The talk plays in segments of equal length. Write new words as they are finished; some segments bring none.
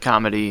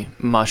comedy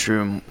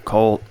mushroom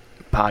cult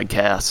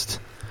podcast.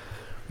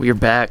 We are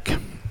back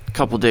a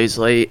couple days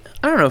late.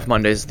 I don't know if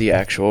Monday's the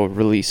actual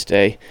release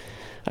day.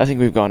 I think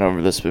we've gone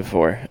over this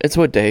before. It's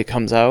what day it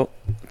comes out.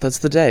 That's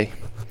the day.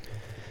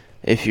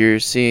 If you're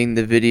seeing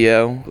the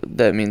video,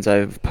 that means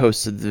I've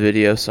posted the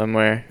video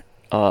somewhere.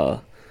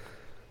 Or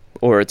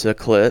it's a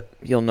clip.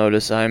 You'll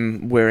notice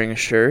I'm wearing a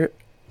shirt.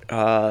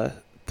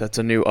 That's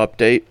a new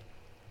update.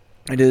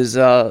 It is,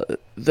 the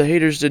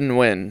haters didn't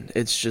win.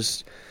 It's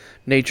just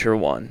nature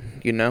won,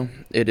 you know?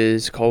 It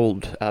is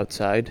cold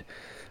outside.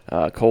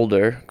 Cold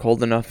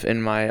enough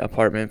in my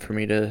apartment for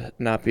me to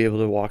not be able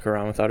to walk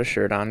around without a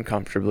shirt on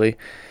comfortably.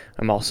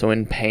 I'm also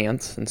in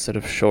pants instead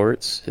of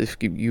shorts, if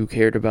you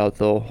cared about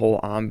the whole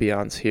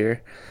ambiance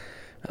here.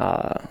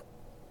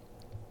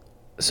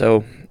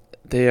 So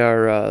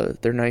they're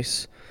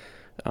nice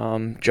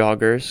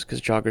joggers,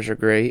 because joggers are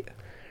great.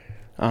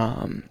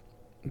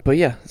 But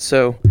yeah,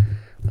 so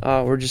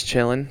we're just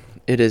chilling.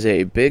 It is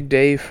a big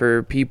day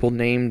for people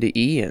named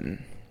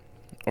Ian,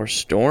 or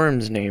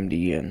storms named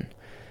Ian,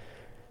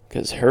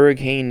 because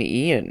Hurricane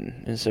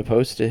Ian is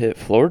supposed to hit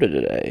Florida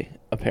today,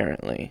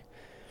 apparently.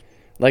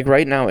 Like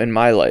right now in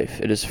my life,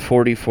 it is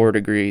 44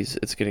 degrees.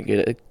 It's going to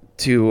get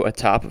to a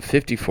top of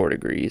 54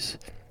 degrees.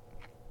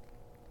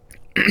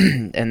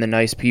 And the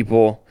nice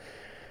people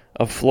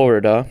of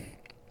Florida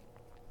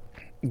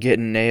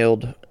getting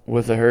nailed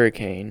with a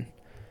hurricane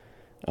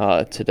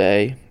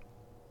today,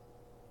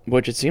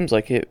 which it seems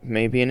like it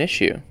may be an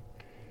issue.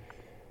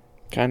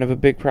 Kind of a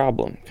big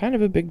problem. Kind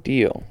of a big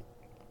deal.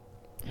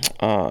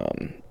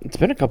 It's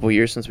been a couple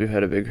years since we've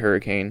had a big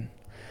hurricane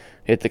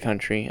hit the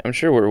country. I'm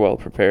sure we're well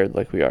prepared,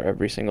 like we are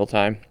every single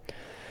time.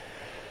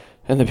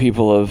 And the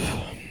people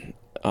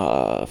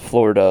of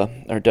Florida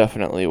are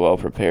definitely well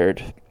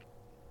prepared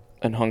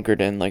and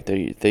hunkered in like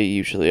they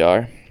usually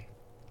are.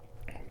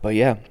 But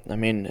yeah, I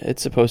mean,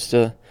 it's supposed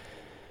to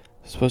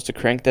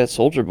crank that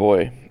Soldier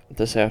Boy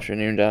this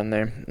afternoon down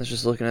there. I was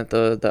just looking at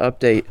the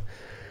update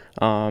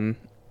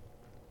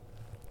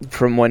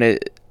from when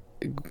it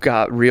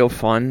got real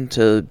fun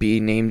to be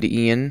named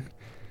Ian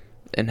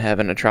and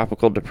having a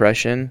tropical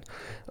depression.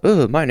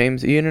 Oh, my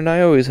name's Ian and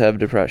I always have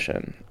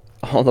depression.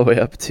 All the way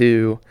up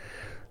to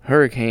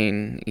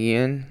Hurricane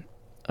Ian.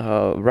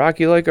 Rock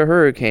you like a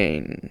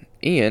hurricane.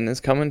 Ian is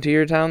coming to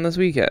your town this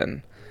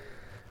weekend.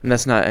 And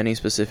that's not any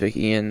specific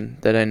Ian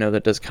that I know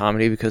that does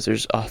comedy, because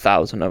there's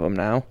 1,000 of them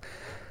now.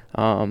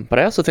 But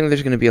I also think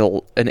there's going to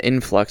be an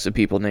influx of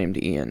people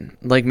named Ian.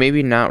 Like,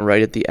 maybe not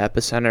right at the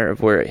epicenter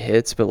of where it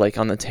hits, but like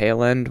on the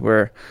tail end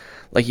where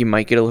like you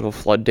might get a little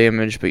flood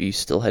damage, but you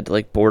still had to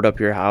like board up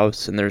your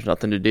house and there's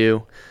nothing to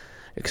do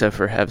except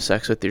for have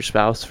sex with your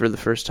spouse for the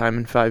first time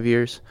in 5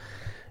 years.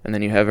 And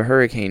then you have a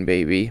hurricane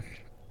baby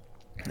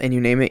and you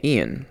name it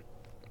Ian.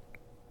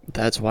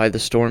 That's why the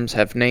storms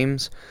have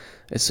names,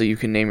 is so you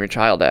can name your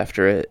child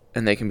after it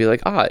and they can be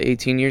like,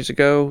 18 years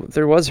ago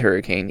there was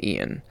Hurricane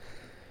Ian.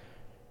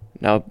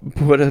 Now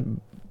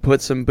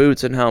put some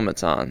boots and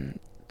helmets on.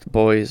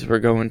 Boys, we're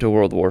going to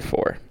World War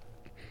IV.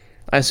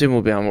 I assume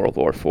we'll be on World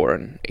War IV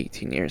in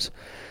 18 years.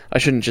 I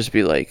shouldn't just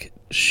be like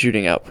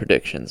shooting out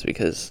predictions,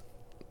 because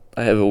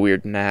I have a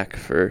weird knack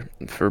for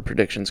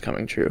predictions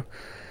coming true.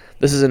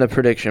 This isn't a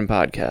prediction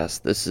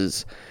podcast. This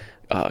is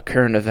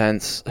current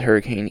events.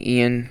 Hurricane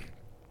Ian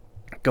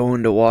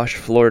going to wash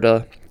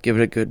Florida. Give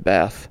it a good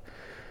bath.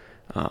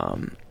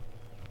 Well,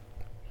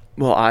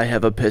 I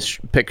have a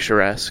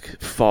picturesque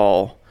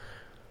fall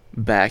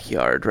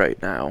backyard right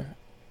now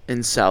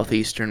in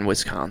southeastern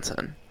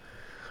Wisconsin.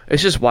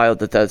 It's just wild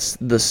that that's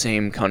the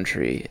same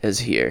country as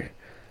here.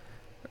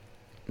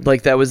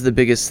 Like, that was the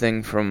biggest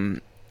thing from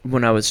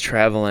when I was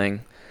traveling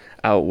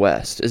out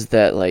west, is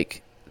that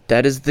like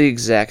that is the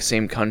exact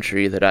same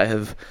country that I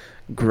have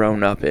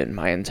grown up in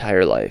my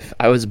entire life.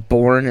 I was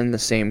born in the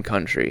same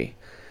country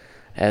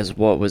as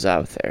what was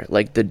out there.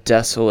 Like the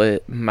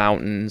desolate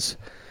mountains,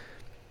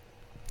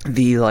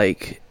 the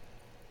like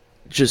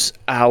just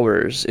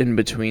hours in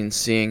between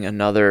seeing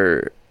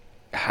another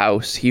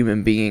house,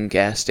 human being,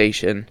 gas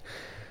station.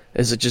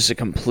 Is it just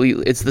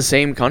it's the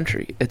same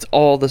country. It's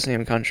all the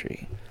same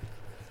country.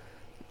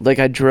 Like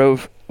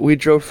we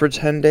drove for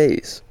 10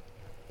 days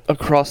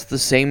across the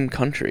same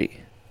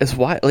country. It's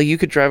why, like, you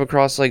could drive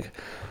across like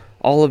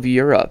all of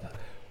Europe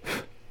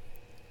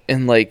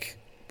in like,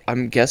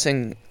 I'm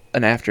guessing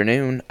an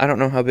afternoon. I don't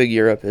know how big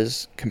Europe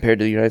is compared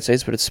to the United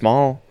States, but it's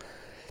small.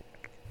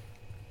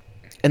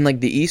 And like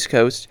the East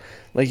Coast,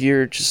 like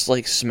you're just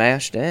like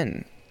smashed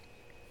in.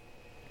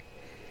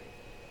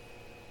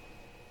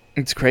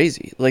 It's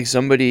crazy. Like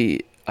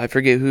somebody, I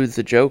forget who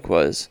the joke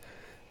was,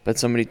 but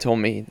somebody told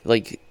me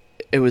like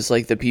it was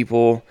like the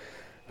people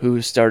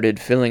who started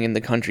filling in the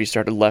country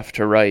started left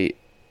to right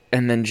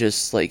and then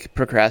just like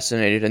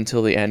procrastinated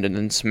until the end and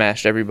then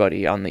smashed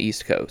everybody on the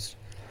East Coast.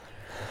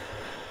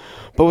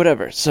 But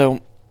whatever. So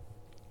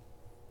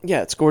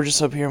yeah, it's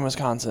gorgeous up here in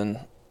Wisconsin.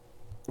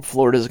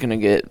 Florida's going to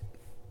get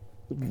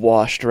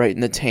washed right in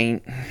the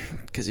taint,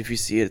 because if you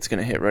see it, it's going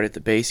to hit right at the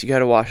base. You got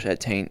to wash that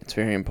taint. It's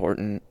very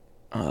important.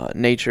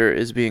 Nature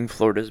is being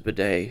Florida's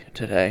bidet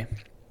today.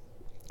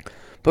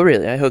 But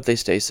really, I hope they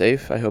stay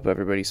safe. I hope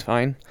everybody's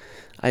fine.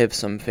 I have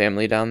some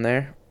family down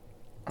there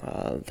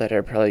that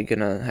are probably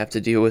gonna have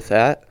to deal with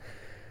that.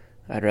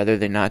 I'd rather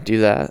they not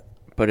do that.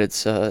 But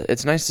it's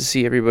nice to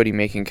see everybody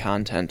making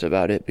content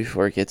about it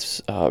before it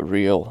gets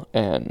real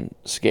and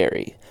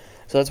scary.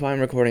 So that's why I'm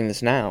recording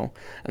this now,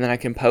 and then I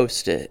can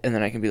post it, and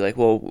then I can be like,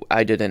 well,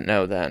 I didn't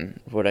know then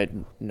what I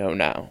know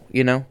now,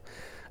 you know?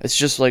 It's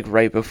just like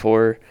right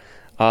before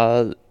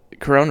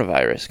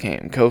coronavirus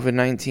came,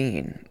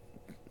 COVID-19,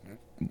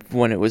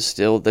 when it was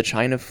still the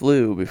China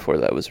flu, before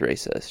that was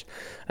racist.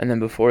 And then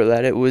before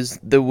that it was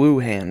the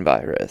Wuhan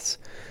virus,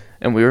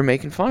 and we were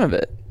making fun of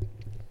it.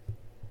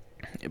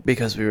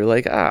 Because we were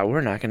like, we're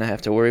not going to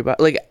have to worry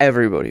about, like,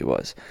 everybody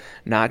was.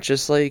 Not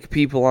just, like,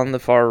 people on the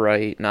far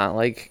right, not,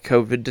 like,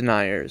 COVID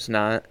deniers,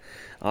 not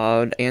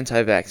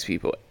anti-vax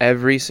people.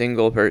 Every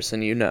single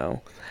person you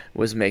know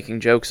was making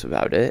jokes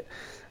about it.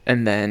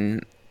 And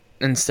then,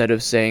 instead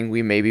of saying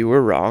we maybe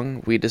were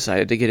wrong, we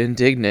decided to get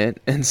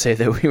indignant and say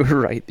that we were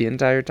right the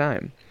entire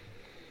time.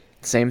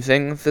 Same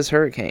thing with this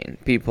hurricane.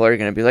 People are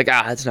going to be like,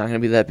 it's not going to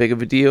be that big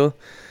of a deal.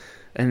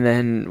 And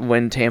then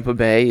when Tampa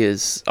Bay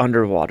is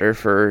underwater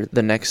for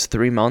the next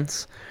 3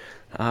 months,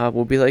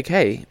 we'll be like,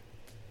 hey,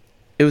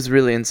 it was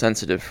really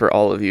insensitive for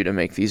all of you to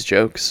make these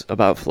jokes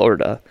about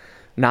Florida.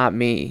 Not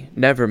me.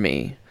 Never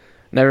me.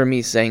 Never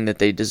me saying that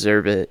they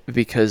deserve it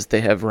because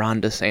they have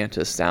Ron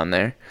DeSantis down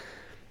there.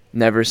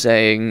 Never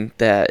saying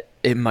that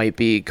it might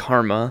be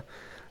karma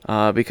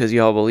because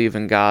you all believe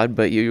in God,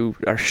 but you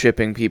are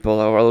shipping people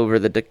all over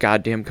the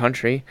goddamn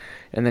country,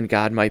 and then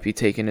God might be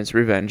taking his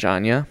revenge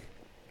on you.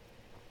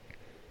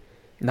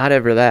 Not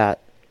ever that.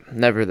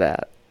 Never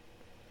that.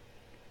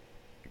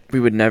 We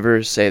would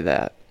never say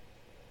that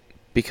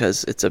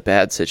because it's a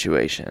bad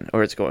situation,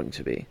 or it's going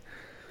to be.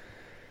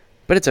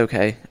 But it's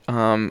okay.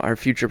 Our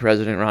future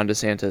president, Ron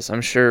DeSantis,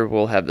 I'm sure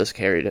we'll have this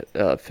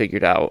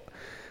figured out.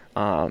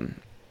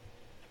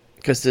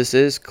 Because this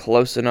is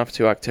close enough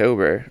to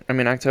October. I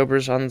mean,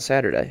 October's on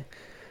Saturday.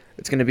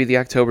 It's going to be the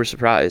October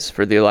surprise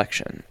for the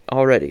election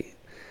already.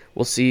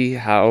 We'll see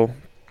how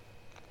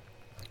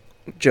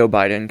Joe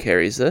Biden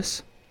carries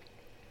this.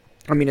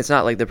 I mean, it's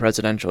not like the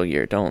presidential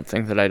year. Don't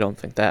think that I don't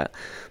think that.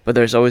 But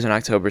there's always an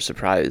October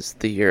surprise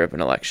the year of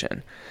an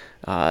election.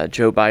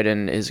 Joe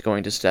Biden is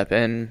going to step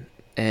in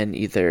and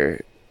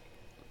either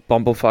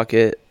bumblefuck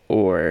it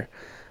or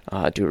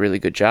do a really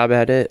good job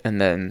at it, and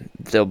then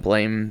they'll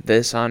blame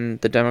this on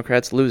the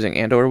Democrats losing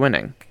and or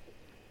winning.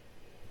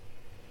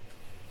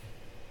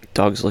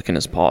 Dog's licking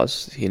his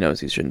paws. He knows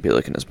he shouldn't be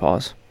licking his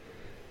paws.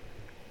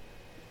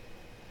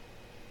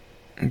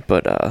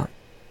 But,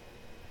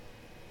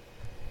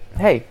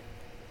 hey,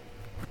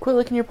 quit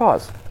licking your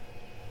paws.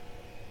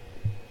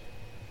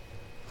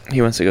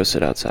 He wants to go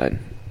sit outside.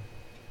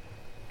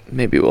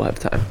 Maybe we'll have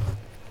time.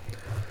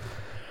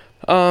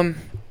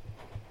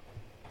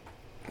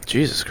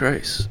 Jesus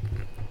Christ.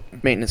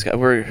 Maintenance guy,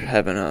 we're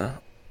having a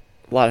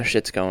lot of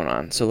shits going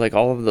on. So, like,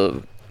 all of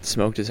the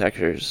smoke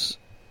detectors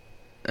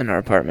in our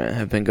apartment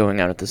have been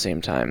going out at the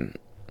same time.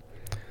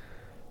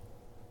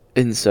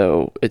 And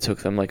so it took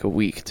them like a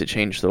week to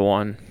change the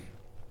one.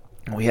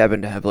 We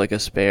happen to have like a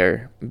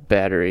spare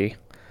battery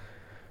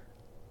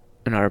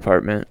in our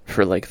apartment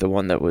for like the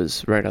one that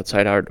was right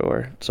outside our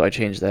door. So I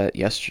changed that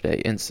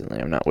yesterday instantly.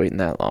 I'm not waiting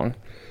that long.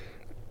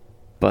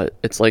 But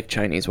it's like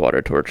Chinese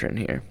water torture in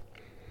here.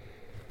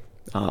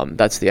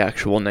 That's the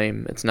actual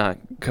name. It's not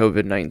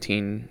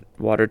COVID-19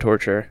 water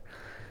torture.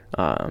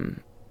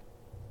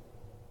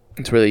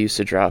 It's where they used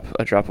to drop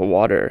a drop of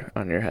water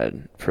on your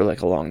head for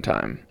like a long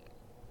time.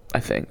 I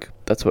think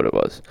that's what it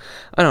was.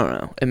 I don't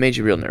know. It made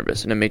you real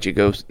nervous and it made you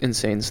go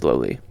insane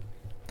slowly.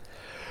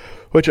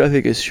 Which I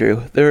think is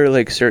true. There are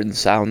like certain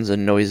sounds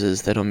and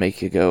noises that'll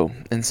make you go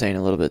insane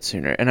a little bit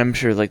sooner. And I'm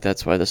sure like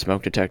that's why the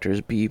smoke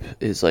detector's beep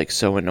is like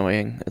so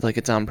annoying. Like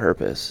it's on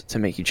purpose to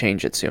make you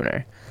change it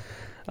sooner.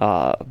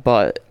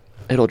 But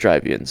it'll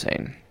drive you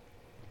insane.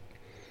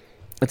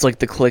 It's like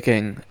the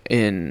clicking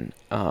in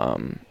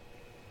God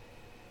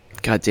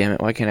damn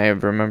it, why can't I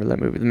ever remember that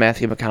movie? The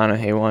Matthew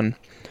McConaughey one,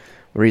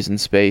 where he's in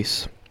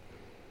space,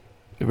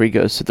 where he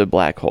goes to the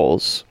black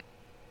holes.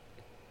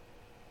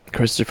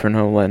 Christopher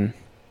Nolan,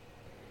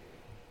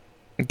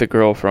 the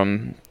girl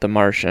from The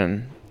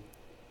Martian.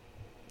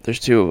 There's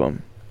two of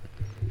them.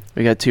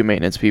 We got 2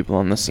 maintenance people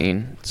on the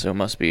scene, so it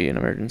must be an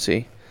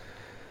emergency.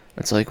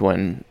 It's like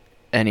when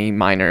any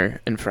minor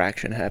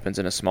infraction happens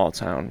in a small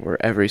town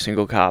where every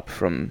single cop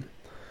from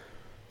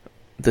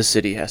the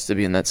city has to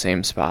be in that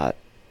same spot.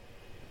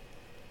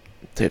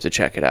 They have to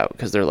check it out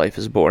because their life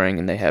is boring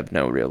and they have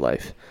no real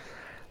life.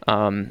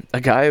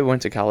 A guy I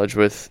went to college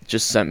with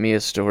just sent me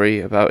a story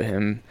about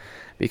him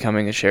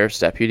becoming a sheriff's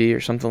deputy or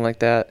something like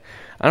that.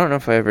 I don't know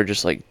if I ever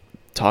just like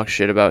talk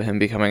shit about him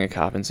becoming a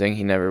cop and saying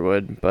he never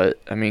would, but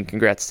I mean,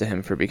 congrats to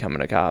him for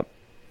becoming a cop.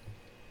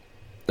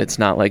 It's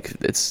not like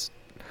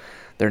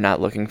they're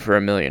not looking for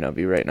a million of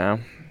you right now,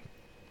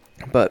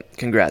 but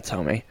congrats,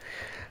 homie.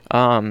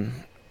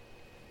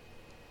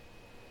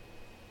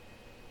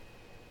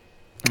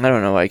 I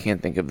don't know why I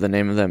can't think of the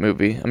name of that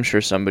movie. I'm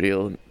sure somebody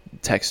will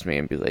text me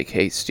and be like,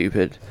 hey,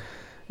 stupid,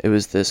 it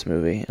was this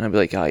movie. And I'd be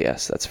like, oh,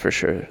 yes, that's for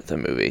sure the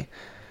movie.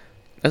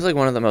 That's like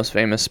one of the most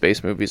famous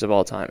space movies of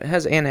all time. It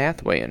has Anne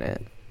Hathaway in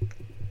it.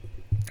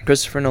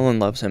 Christopher Nolan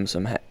loves him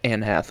some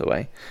Anne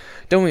Hathaway.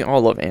 Don't we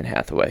all love Anne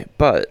Hathaway?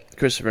 But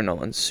Christopher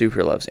Nolan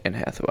super loves Anne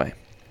Hathaway.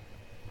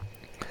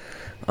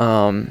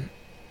 Not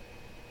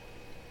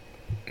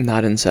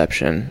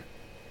Inception.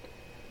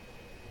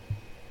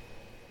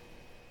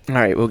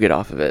 Alright, we'll get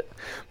off of it.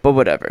 But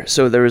whatever.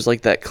 So there was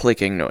like that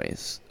clicking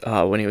noise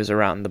when he was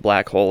around the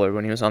black hole, or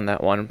when he was on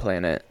that one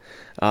planet.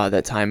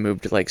 That time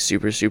moved like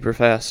super, super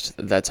fast.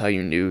 That's how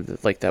you knew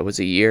that like that was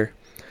a year.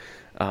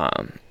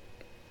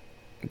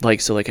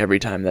 So like every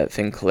time that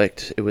thing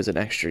clicked, it was an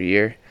extra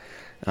year.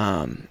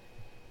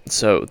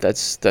 So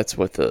that's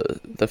what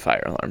the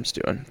fire alarm's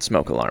doing.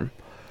 Smoke alarm.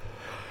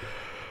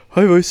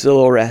 My voice is a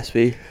little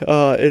raspy.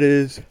 It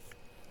is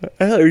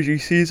allergy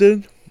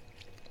season.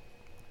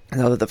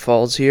 Now that the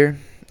fall's here,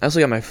 I also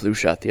got my flu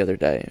shot the other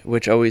day,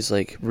 which always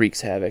like wreaks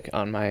havoc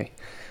on my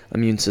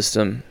immune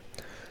system,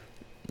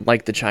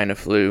 like the China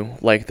flu,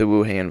 like the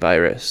Wuhan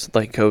virus,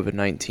 like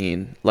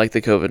COVID-19, like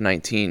the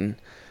COVID-19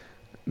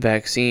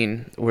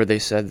 vaccine, where they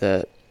said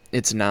that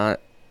it's not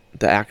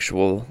the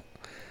actual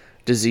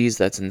disease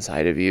that's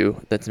inside of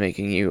you that's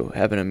making you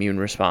have an immune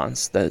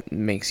response that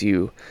makes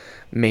you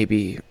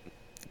maybe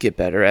get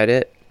better at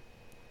it.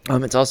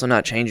 It's also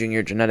not changing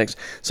your genetics.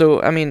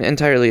 So, I mean,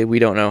 entirely, we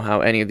don't know how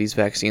any of these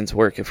vaccines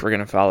work if we're going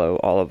to follow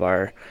all of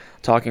our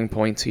talking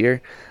points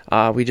here.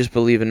 We just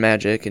believe in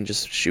magic and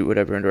just shoot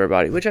whatever into our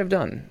body, which I've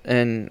done.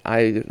 And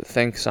I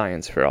thank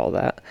science for all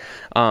that.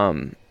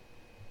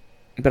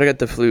 But I got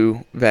the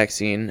flu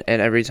vaccine,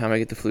 and every time I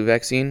get the flu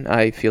vaccine,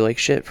 I feel like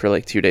shit for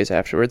like 2 days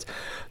afterwards.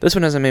 This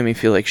one hasn't made me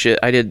feel like shit.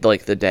 I did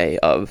like the day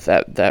of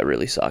that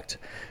really sucked.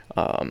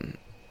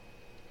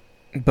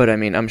 But I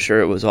mean, I'm sure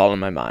it was all in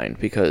my mind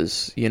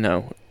because, you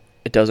know,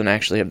 it doesn't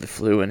actually have the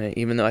flu in it,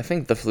 even though I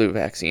think the flu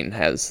vaccine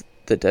has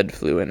the dead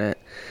flu in it.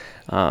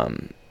 But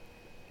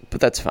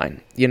that's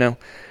fine, you know.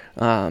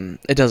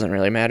 It doesn't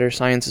really matter.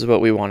 Science is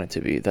what we want it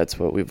to be. That's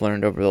what we've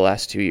learned over the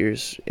last 2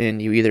 years.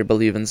 And you either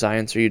believe in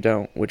science or you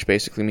don't, which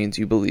basically means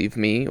you believe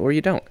me or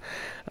you don't.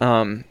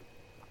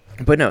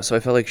 But no, so I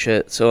felt like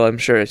shit. So I'm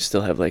sure I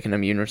still have like an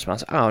immune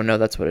response. Oh, no,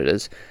 that's what it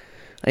is.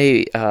 I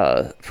ate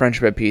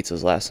French bread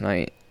pizzas last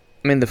night.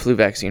 I mean, the flu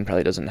vaccine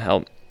probably doesn't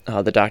help.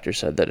 The doctor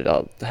said that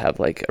it'll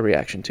have like a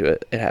reaction to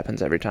it. It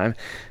happens every time.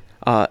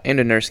 And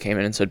a nurse came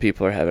in and said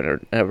people are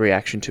having a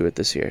reaction to it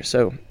this year.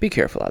 So be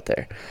careful out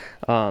there.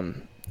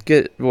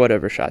 Get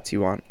whatever shots you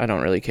want. I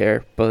don't really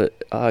care.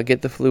 But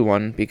get the flu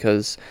one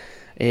because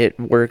it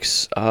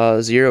works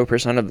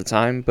 0% of the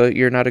time, but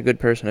you're not a good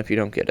person if you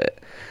don't get it.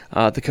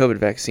 The COVID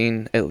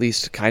vaccine at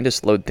least kind of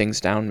slowed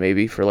things down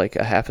maybe for like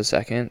a half a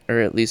second, or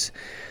at least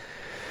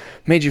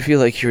made you feel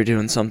like you were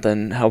doing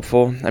something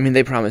helpful. I mean,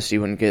 they promised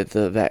you wouldn't get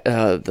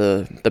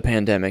the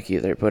pandemic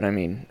either, but I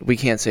mean, we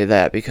can't say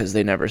that because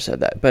they never said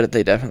that. But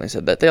they definitely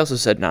said that. They also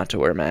said not to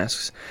wear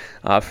masks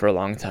for a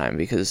long time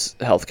because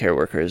healthcare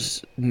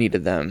workers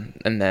needed them.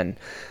 And then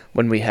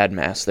when we had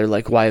masks, they're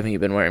like, "Why haven't you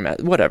been wearing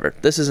masks?" Whatever.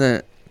 This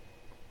isn't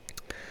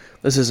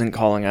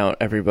calling out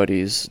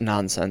everybody's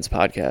nonsense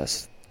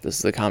podcast. This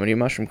is the Comedy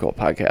Mushroom Cult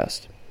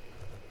podcast,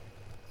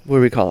 where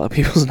we call out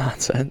people's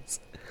nonsense.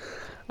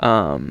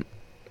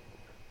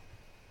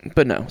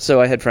 But no,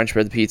 so I had French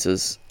bread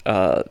pizzas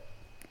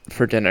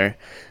for dinner,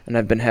 and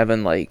I've been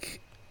having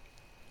like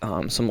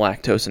some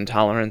lactose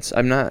intolerance.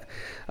 I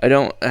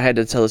had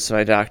to tell this to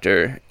my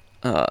doctor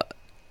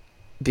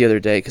the other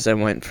day because I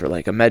went for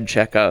like a med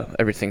checkup.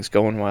 Everything's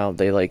going well.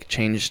 They like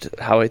changed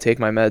how I take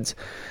my meds.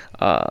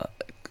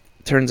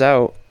 Turns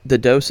out the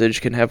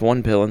dosage can have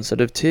 1 pill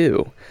instead of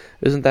 2.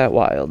 Isn't that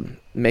wild?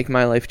 Make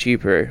my life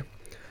cheaper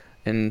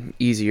and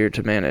easier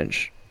to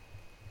manage.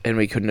 And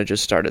we couldn't have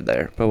just started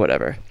there, but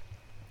whatever.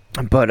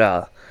 But,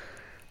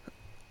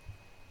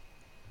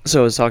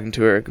 so I was talking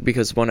to her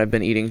because when I've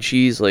been eating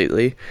cheese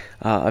lately,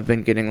 I've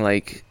been getting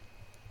like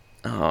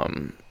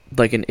an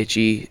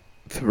itchy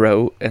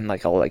throat and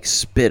like I'll like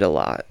spit a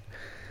lot.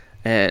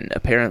 And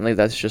apparently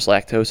that's just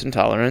lactose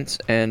intolerance,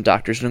 and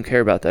doctors don't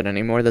care about that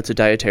anymore. That's a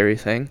dietary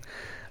thing.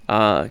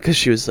 Because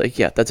she was like,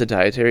 yeah, that's a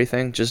dietary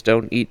thing. Just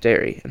don't eat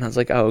dairy. And I was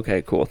like, oh,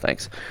 okay, cool,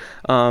 thanks.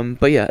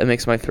 But yeah, it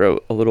makes my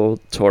throat a little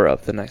tore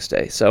up the next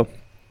day. So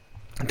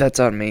that's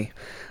on me.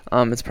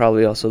 It's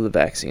probably also the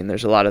vaccine.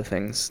 There's a lot of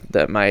things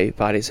that my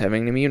body's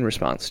having an immune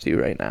response to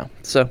right now.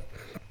 So,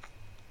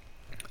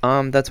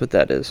 that's what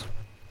that is.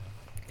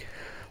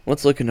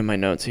 Let's look into my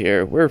notes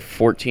here. We're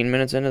 14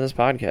 minutes into this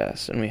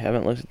podcast, and we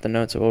haven't looked at the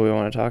notes of what we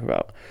want to talk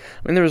about.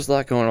 I mean, there was a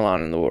lot going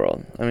on in the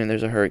world. I mean,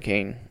 there's a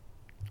hurricane.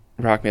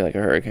 Rock me like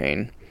a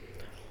hurricane.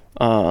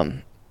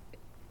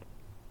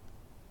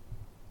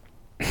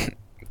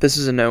 This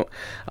is a note.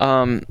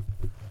 I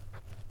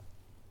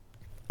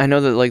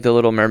know that, like, The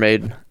Little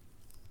Mermaid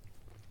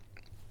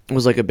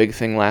was like a big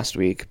thing last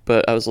week,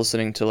 but I was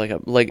listening to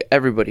like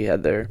everybody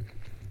had their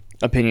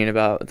opinion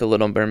about The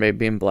Little Mermaid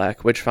being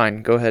black, which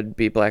fine, go ahead,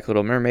 be Black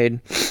Little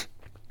Mermaid.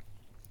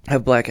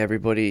 Have black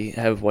everybody,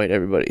 have white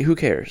everybody. Who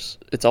cares?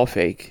 It's all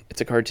fake.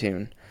 It's a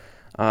cartoon.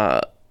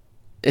 Uh,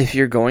 if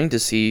you're going to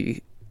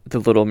see The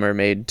Little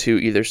Mermaid to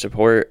either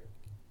support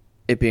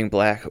it being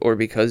black or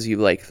because you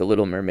like The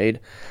Little Mermaid,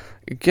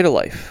 get a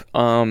life.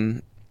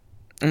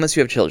 Unless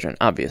you have children,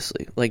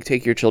 obviously. Like,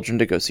 take your children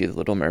to go see The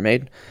Little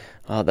Mermaid.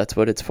 That's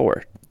what it's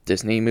for.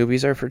 Disney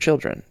movies are for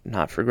children,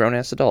 not for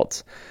grown-ass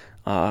adults.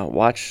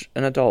 Watch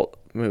an adult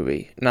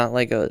movie. Not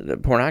like a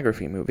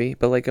pornography movie,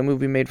 but like a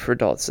movie made for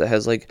adults that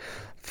has, like,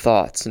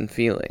 thoughts and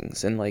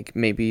feelings. And, like,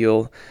 maybe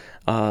you'll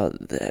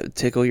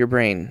tickle your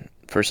brain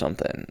for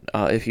something.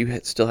 If you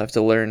still have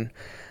to learn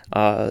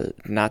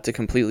not to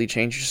completely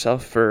change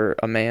yourself for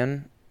a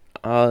man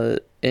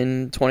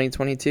in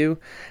 2022,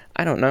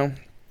 I don't know.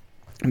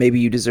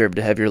 Maybe you deserve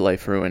to have your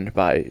life ruined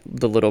by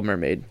The Little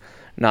Mermaid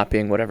not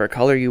being whatever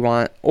color you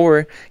want,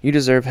 or you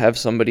deserve to have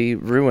somebody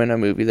ruin a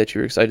movie that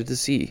you were excited to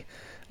see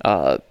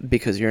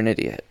because you're an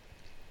idiot.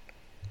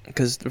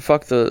 Because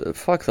fuck the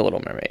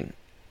Little Mermaid.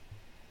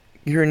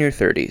 You're in your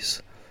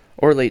 30s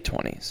or late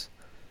 20s.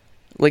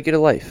 Like, get a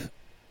life.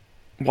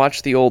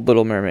 Watch the old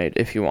Little Mermaid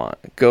if you want.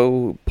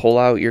 Go pull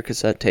out your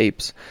cassette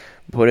tapes,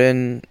 put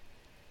in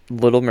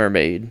Little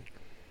Mermaid.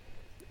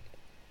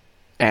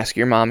 Ask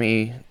your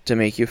mommy to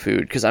make you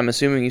food, because I'm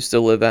assuming you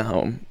still live at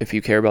home if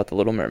you care about The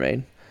Little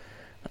Mermaid.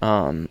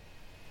 I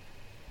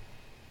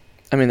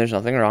mean, there's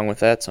nothing wrong with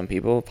that. Some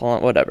people pull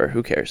out, whatever,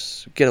 who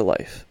cares? Get a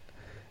life.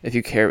 If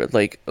you care,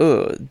 like,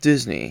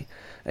 Disney.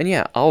 And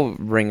yeah, I'll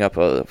ring up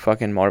a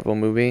fucking Marvel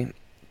movie.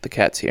 The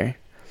cat's here.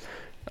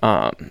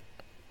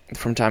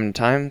 From time to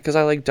time, because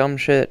I like dumb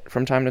shit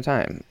from time to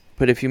time.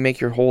 But if you make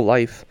your whole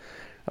life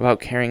about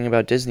caring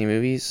about Disney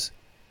movies,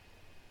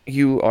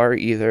 you are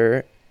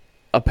either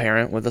a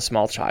parent with a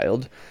small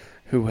child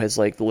who has,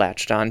 like,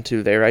 latched on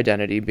to their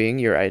identity being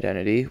your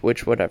identity,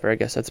 which, whatever, I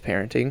guess that's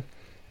parenting,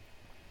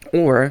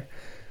 or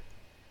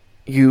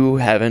you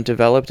haven't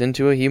developed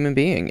into a human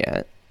being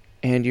yet,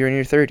 and you're in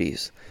your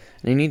 30s,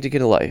 and you need to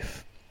get a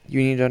life.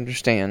 You need to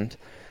understand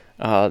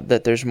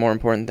that there's more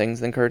important things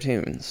than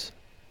cartoons,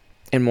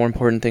 and more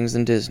important things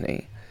than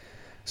Disney.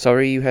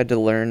 Sorry you had to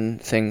learn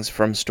things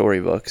from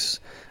storybooks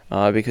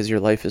because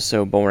your life is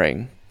so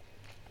boring.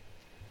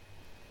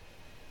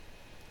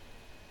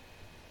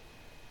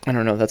 I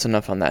don't know, that's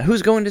enough on that.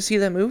 Who's going to see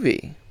that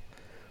movie?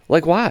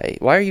 Like, why?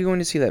 Why are you going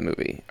to see that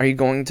movie? Are you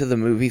going to the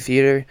movie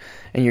theater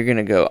and you're going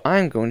to go,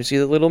 I'm going to see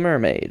The Little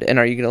Mermaid? And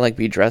are you going to, like,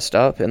 be dressed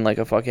up in, like,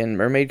 a fucking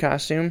mermaid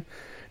costume?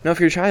 No,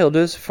 if your child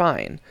is,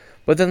 fine.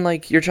 But then,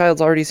 like, your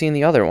child's already seen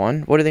the other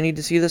one. What do they need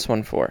to see this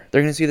one for?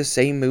 They're going to see the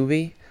same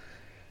movie,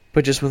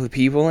 but just with the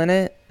people in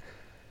it?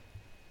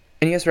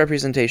 And yes,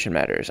 representation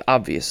matters,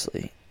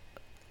 obviously.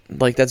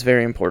 Like, that's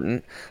very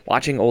important.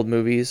 Watching old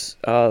movies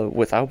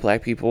without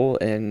black people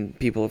and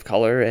people of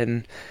color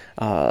and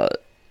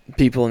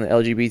people in the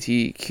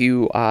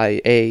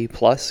LGBTQIA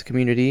plus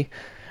community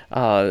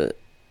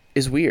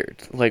is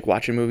weird. Like,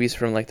 watching movies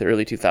from, like, the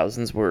early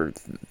 2000s where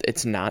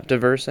it's not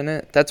diverse in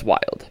it, that's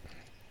wild.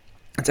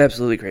 It's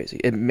absolutely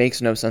crazy. It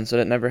makes no sense that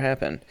it never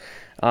happened.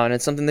 And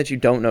it's something that you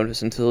don't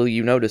notice until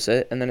you notice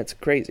it, and then it's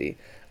crazy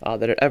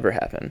that it ever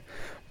happened.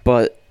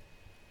 But,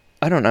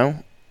 I don't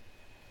know.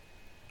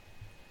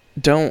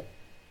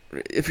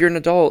 If you're an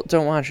adult,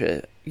 don't watch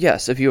it.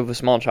 Yes, if you have a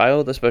small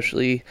child,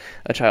 especially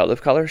a child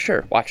of color,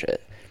 sure, watch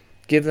it.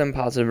 Give them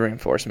positive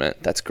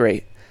reinforcement. That's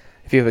great.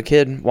 If you have a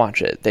kid,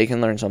 watch it. They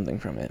can learn something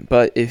from it.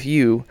 But if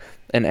you,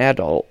 an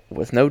adult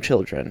with no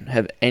children,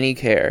 have any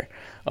care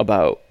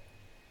about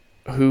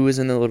who is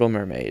in The Little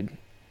Mermaid,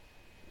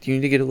 you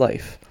need to get a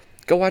life.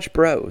 Go watch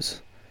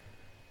Bros.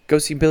 Go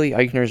see Billy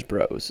Eichner's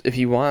Bros. If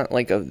you want,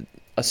 like,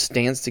 a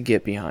stance to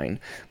get behind,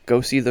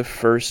 go see the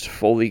first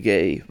fully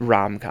gay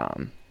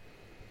rom-com.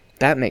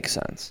 That makes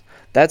sense.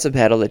 That's a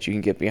battle that you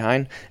can get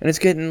behind, and it's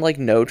getting, like,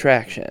 no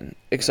traction,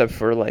 except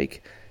for,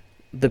 like,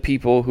 the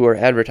people who are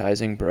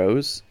advertising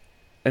Bros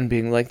and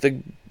being like,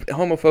 the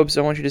homophobes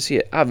don't want you to see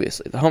it.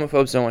 Obviously, the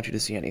homophobes don't want you to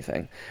see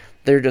anything.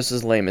 They're just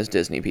as lame as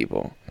Disney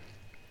people.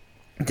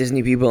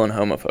 Disney people and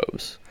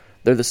homophobes.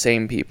 They're the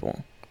same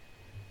people.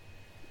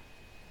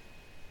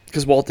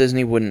 Because Walt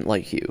Disney wouldn't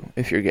like you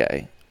if you're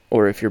gay.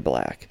 Or if you're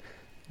black.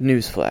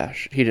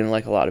 Newsflash. He didn't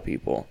like a lot of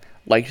people.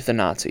 Liked the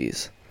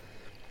Nazis.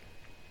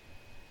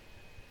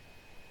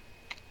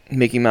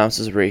 Mickey Mouse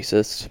is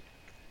racist.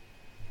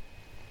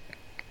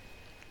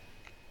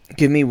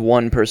 Give me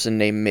one person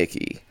named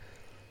Mickey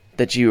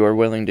that you are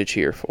willing to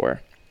cheer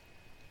for.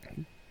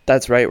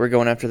 That's right, we're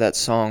going after that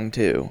song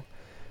too.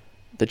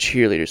 The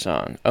cheerleader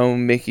song. Oh,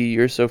 Mickey,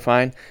 you're so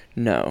fine.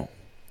 No.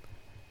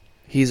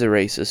 He's a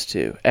racist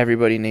too.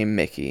 Everybody named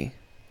Mickey.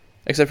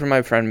 Except for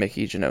my friend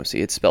Mickey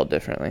Genosi. It's spelled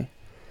differently.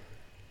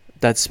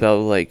 That's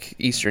spelled like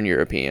Eastern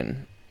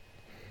European.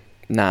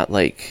 Not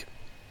like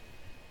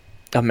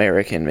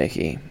American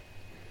Mickey.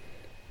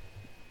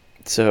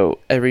 So,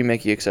 every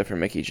Mickey except for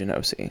Mickey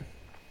Genosi.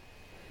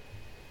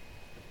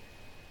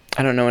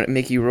 I don't know.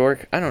 Mickey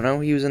Rourke? I don't know.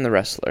 He was in The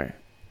Wrestler.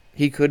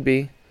 He could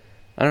be.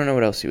 I don't know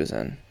what else he was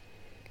in.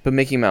 But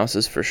Mickey Mouse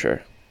is for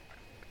sure.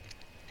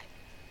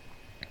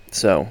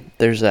 So,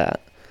 there's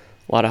that.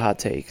 A lot of hot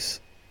takes.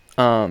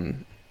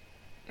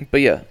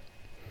 But yeah,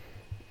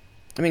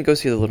 I mean, go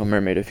see The Little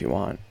Mermaid if you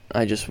want.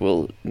 I just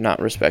will not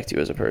respect you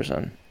as a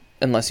person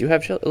unless you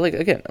have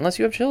unless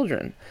you have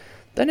children.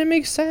 Then it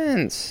makes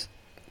sense,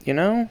 you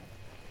know?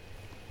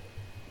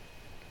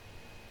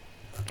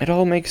 It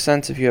all makes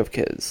sense if you have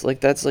kids. Like,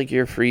 that's like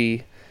your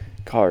free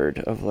card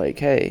of like,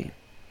 hey,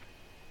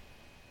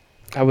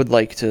 I would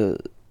like to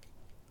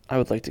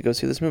go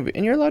see this movie.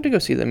 And you're allowed to go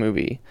see the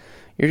movie.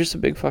 You're just a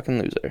big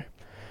fucking loser.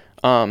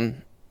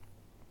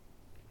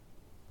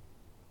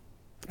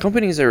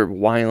 Companies are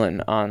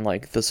whiling on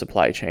like the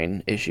supply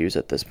chain issues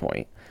at this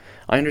point.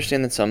 I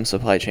understand that some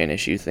supply chain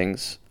issue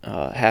things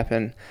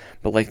happen,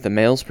 but like the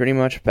mail's pretty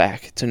much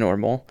back to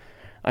normal.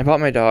 I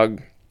bought my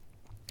dog.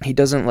 He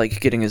doesn't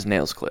like getting his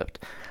nails clipped.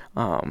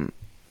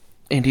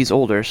 And he's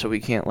older, so we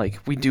can't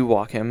we do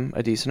walk him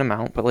a decent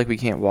amount, but like we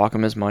can't walk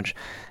him as much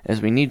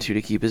as we need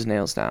to keep his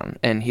nails down.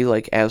 And he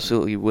like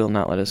absolutely will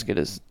not let us get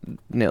his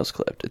nails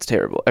clipped. It's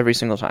terrible every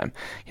single time.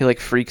 He like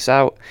freaks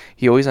out.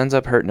 He always ends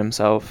up hurting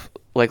himself.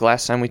 Like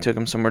last time we took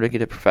him somewhere to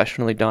get it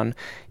professionally done,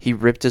 he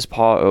ripped his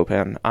paw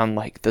open on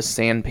like the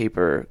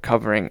sandpaper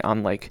covering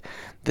on like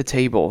the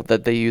table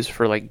that they use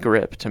for like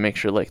grip to make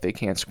sure like they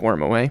can't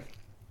squirm away.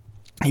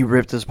 He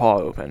ripped his paw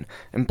open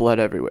and bled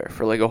everywhere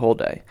for like a whole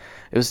day.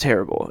 It was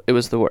terrible. It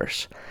was the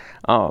worst.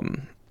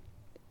 And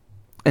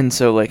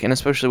so like, and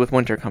especially with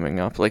winter coming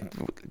up, like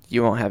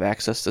you won't have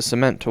access to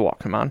cement to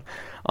walk him on.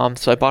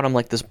 So I bought him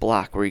like this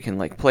block where you can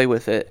like play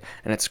with it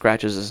and it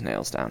scratches his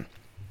nails down.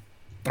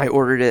 I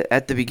ordered it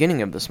at the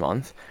beginning of this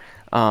month.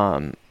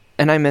 And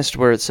I missed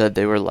where it said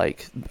they were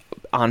like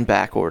on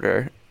back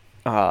order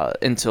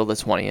until the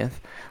 20th,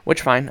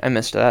 which fine, I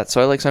missed that. So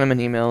I like sent them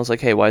an email. I was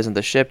like, hey, why isn't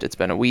this shipped? It's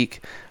been a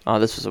week.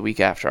 This was a week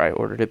after I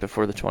ordered it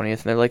before the 20th.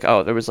 And they're like,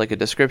 oh, there was like a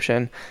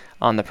description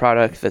on the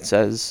product that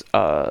says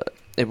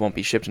it won't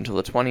be shipped until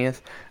the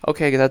 20th.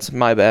 Okay, that's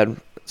my bad.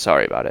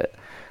 Sorry about it.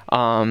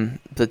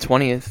 The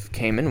 20th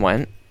came and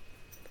went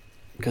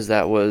because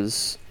that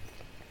was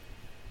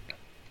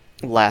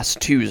last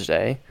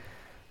Tuesday.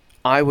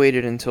 I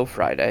waited until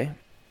Friday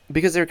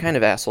because they were kind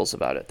of assholes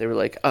about it. They were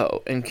like,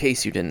 oh, in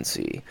case you didn't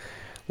see,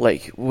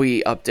 like,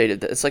 we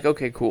updated that. It's like,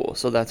 okay, cool.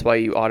 So that's why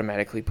you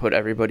automatically put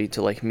everybody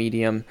to, like,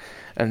 medium.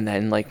 And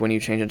then, like, when you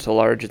change it to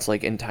large, it's,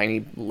 like, in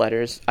tiny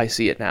letters. I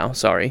see it now.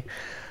 Sorry.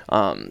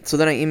 So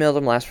then I emailed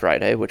them last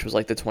Friday, which was,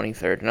 like, the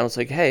 23rd. And I was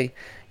like, hey,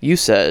 you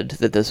said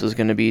that this was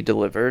going to be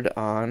delivered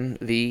on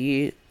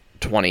the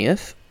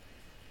 20th.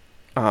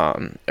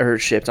 Or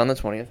shipped on the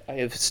 20th. I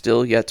have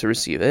still yet to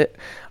receive it.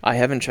 I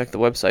haven't checked the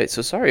website,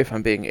 so sorry if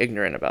I'm being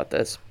ignorant about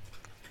this.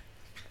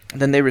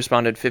 Then they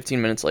responded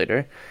 15 minutes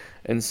later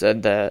and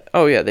said that,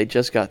 oh yeah, they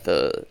just got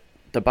the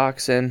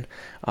box in,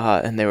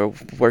 and they were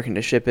working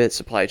to ship it,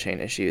 supply chain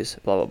issues,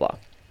 blah, blah, blah.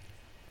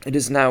 It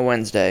is now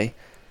Wednesday,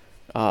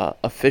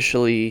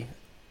 officially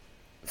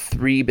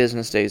 3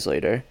 business days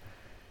later,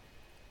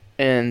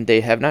 and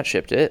they have not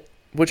shipped it,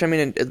 which, I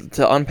mean,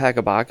 to unpack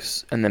a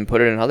box and then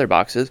put it in other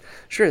boxes,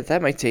 sure,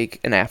 that might take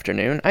an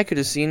afternoon. I could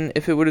have seen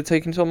if it would have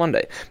taken until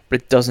Monday,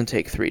 but it doesn't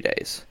take 3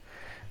 days.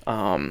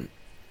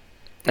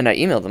 And I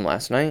emailed them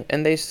last night,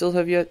 and they still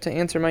have yet to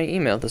answer my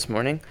email this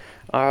morning,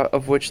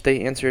 of which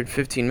they answered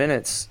 15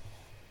 minutes,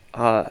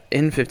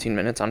 in 15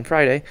 minutes on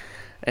Friday,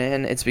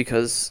 and it's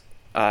because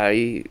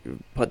I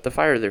put the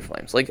fire to their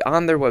flames. Like,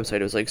 on their website,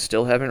 it was like,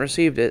 still haven't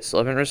received it.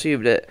 And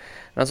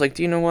I was like,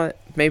 do you know what?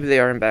 Maybe they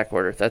are in back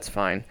order. That's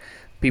fine.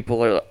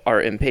 People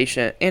are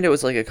impatient, and it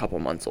was like a couple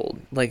months old.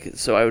 Like,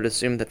 so I would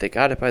assume that they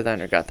got it by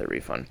then or got their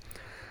refund.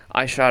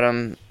 I shot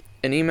them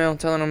an email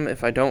telling them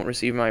if I don't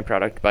receive my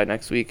product by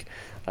next week,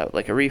 I would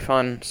like a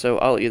refund. So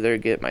I'll either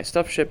get my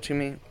stuff shipped to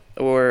me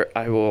or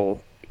I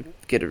will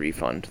get a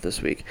refund this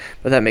week.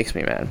 But that makes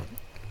me mad.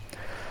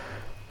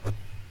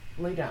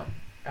 Lay down.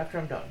 After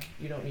I'm done.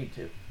 You don't need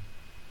to.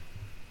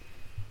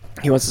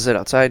 He wants to sit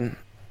outside.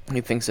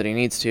 He thinks that he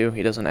needs to.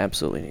 He doesn't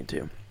absolutely need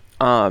to.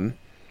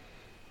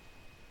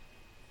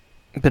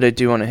 But I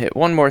do want to hit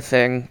one more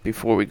thing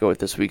before we go with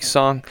this week's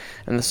song,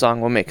 and the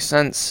song will make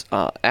sense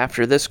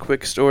after this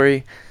quick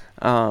story.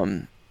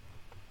 So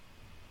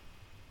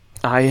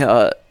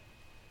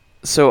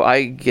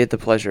I get the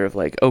pleasure of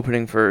like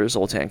opening for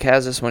Zoltan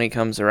Kazis when he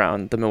comes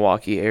around the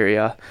Milwaukee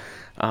area,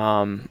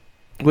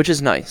 which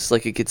is nice.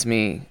 Like, it gets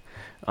me,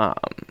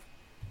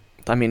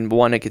 I mean,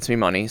 one, it gets me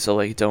money, so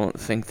like don't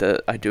think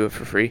that I do it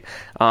for free.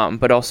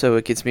 But also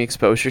it gets me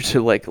exposure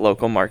to like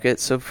local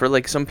markets. So for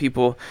like some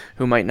people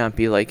who might not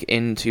be like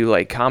into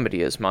like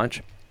comedy as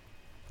much,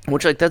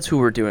 which like that's who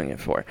we're doing it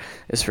for,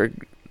 is for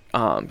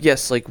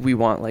yes, like we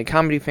want like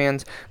comedy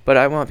fans, but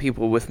I want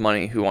people with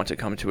money who want to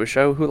come to a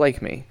show who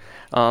like me,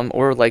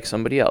 or like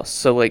somebody else.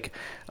 So like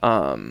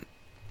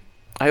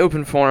I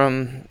opened for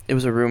him. It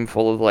was a room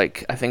full of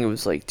like, I think it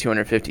was like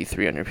 250,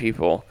 300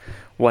 people,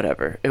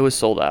 whatever. It was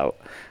sold out,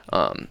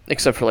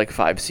 except for like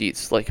 5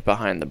 seats like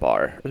behind the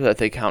bar that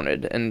they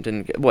counted and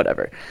didn't get,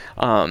 whatever.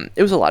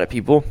 It was a lot of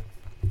people.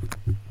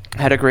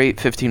 Had a great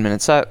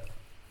 15-minute set.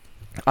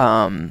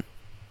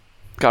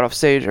 Got off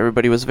stage.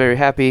 Everybody was very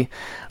happy.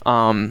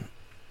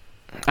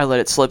 I let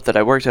it slip that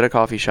I worked at a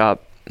coffee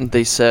shop.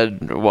 They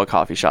said what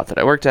coffee shop that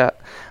I worked at,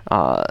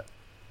 but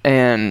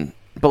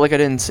like I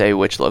didn't say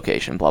which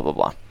location, blah blah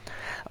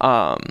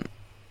blah.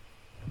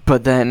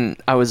 But then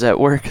I was at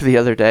work the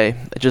other day,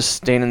 just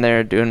standing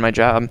there doing my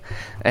job,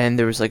 and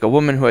there was like a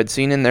woman who I'd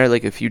seen in there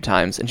like a few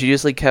times, and she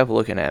just like kept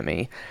looking at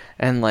me,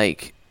 and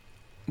like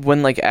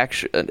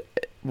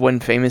when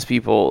famous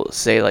people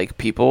say like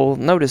people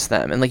notice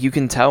them, and like you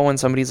can tell when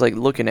somebody's like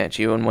looking at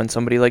you and when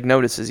somebody like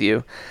notices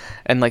you,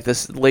 and like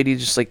this lady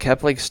just like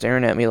kept like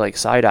staring at me like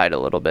side-eyed a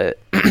little bit,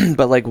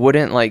 but like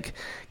wouldn't like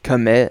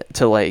commit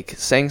to like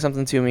saying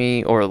something to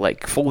me or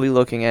like fully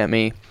looking at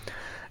me.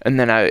 And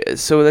then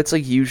so that's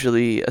like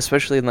usually,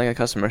 especially in like a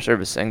customer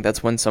service thing,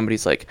 that's when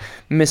somebody's like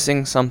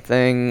missing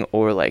something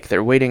or like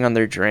they're waiting on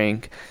their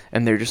drink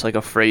and they're just like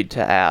afraid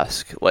to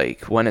ask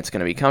like when it's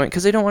going to be coming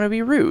because they don't want to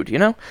be rude, you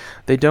know?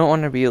 They don't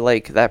want to be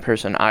like that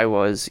person I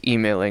was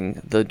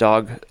emailing the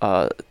dog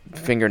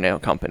fingernail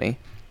company.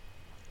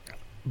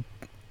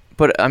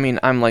 But I mean,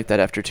 I'm like that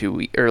after 2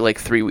 weeks or like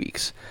 3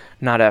 weeks,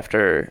 not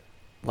after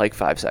like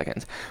 5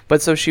 seconds.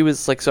 But so she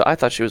was like, so I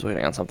thought she was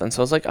waiting on something.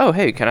 So I was like, oh,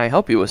 hey, can I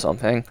help you with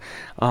something?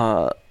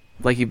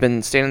 Like you've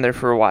been standing there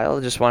for a while.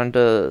 I just wanted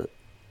to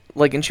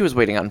like, and she was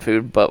waiting on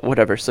food, but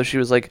whatever. So she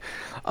was like,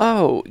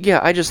 oh yeah,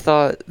 I just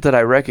thought that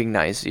I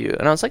recognized you.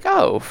 And I was like,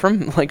 oh,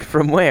 from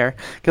where?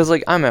 Because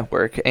like I'm at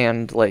work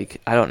and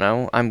like, I don't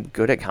know, I'm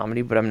good at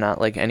comedy, but I'm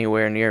not like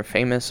anywhere near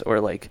famous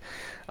or like,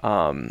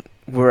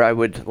 where I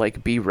would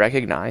like be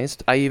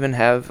recognized. I even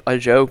have a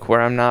joke where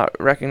I'm not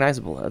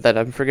recognizable, that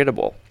I'm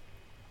forgettable.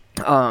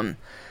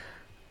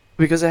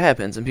 Because it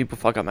happens and people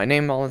fuck up my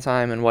name all the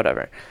time and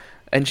whatever.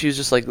 And she was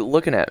just like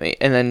looking at me,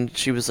 and then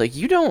she was like,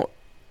 you don't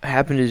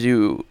happen to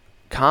do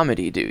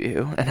comedy, do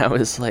you? And I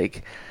was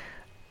like,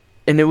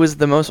 and it was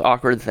the most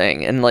awkward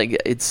thing, and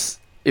like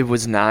it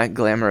was not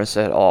glamorous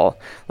at all.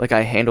 Like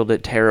I handled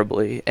it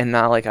terribly, and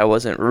not like I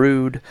wasn't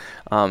rude,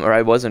 or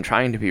I wasn't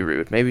trying to be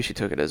rude. Maybe she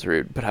took it as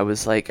rude, but I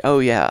was like, oh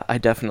yeah, I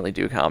definitely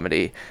do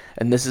comedy,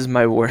 and this is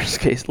my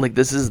worst case. Like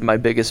this is my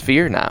biggest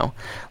fear now.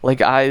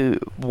 Like I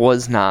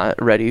was not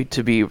ready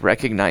to be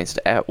recognized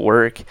at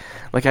work.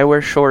 Like I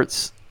wear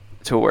shorts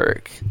to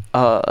work.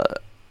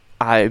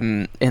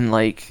 I'm in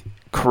like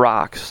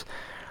Crocs,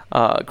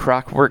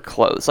 Croc work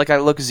clothes. Like I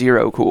look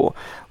zero cool.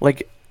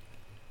 Like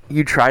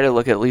you try to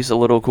look at least a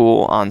little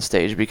cool on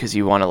stage because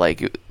you want to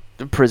like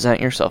present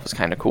yourself as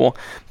kind of cool,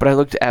 but I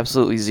looked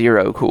absolutely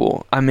zero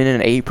cool. I'm in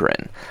an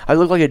apron. I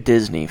look like a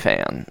Disney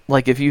fan.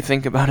 Like if you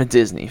think about a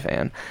Disney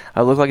fan,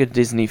 I look like a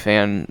Disney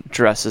fan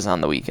dresses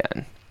on the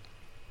weekend.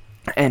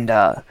 And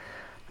I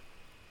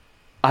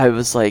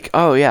was like,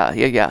 oh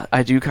yeah,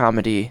 I do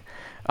comedy,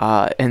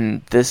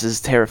 and this is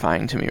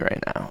terrifying to me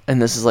right now,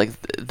 and this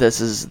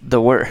is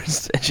the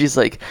worst. And she's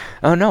like,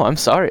 oh no, I'm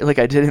sorry, like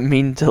I didn't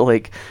mean to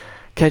like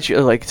catch you,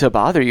 like to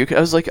bother you. I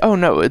was like, oh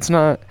no, it's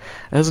not,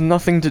 it has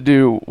nothing to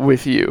do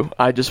with you.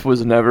 I just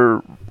was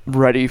never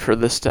ready for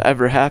this to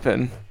ever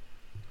happen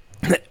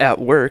at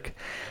work,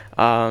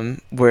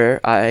 where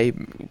I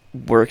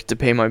work to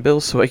pay my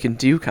bills so I can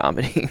do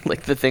comedy,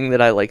 like the thing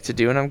that I like to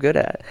do and I'm good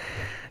at.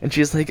 And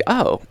she's like,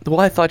 oh, well,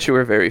 I thought you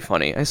were very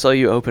funny. I saw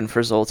you open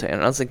for Zoltan.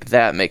 And I was like,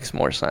 that makes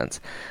more sense.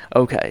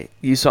 Okay,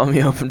 you saw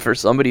me open for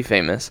somebody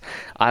famous.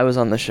 I was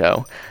on the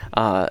show.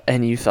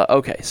 And you thought,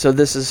 okay, so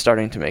this is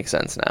starting to make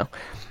sense now.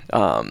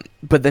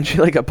 But then she,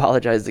 like,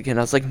 apologized again.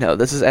 I was like, no,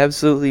 this is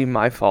absolutely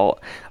my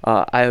fault.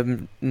 I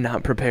am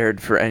not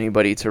prepared for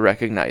anybody to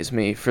recognize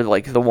me for,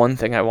 like, the one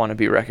thing I want to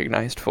be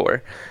recognized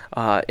for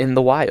in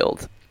the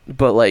wild.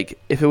 But, like,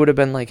 if it would have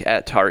been, like,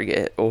 at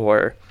Target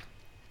or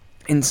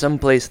in some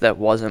place that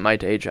wasn't my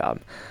day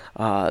job,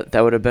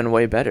 that would have been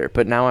way better.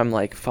 But now I'm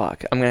like,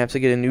 fuck, I'm gonna have to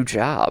get a new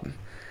job.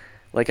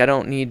 Like, I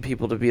don't need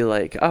people to be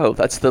like, oh,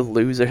 that's the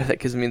loser that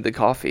gives me the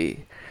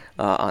coffee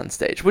on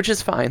stage, which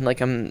is fine. Like,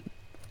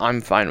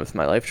 I'm fine with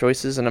my life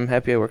choices, and I'm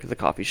happy I work at the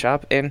coffee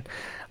shop, and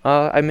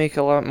I make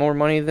a lot more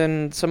money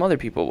than some other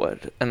people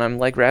would, and I'm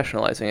like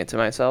rationalizing it to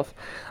myself.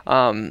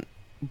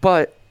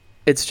 But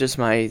it's just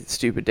my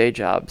stupid day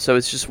job, so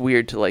it's just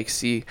weird to like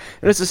see.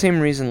 And it's the same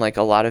reason like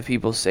a lot of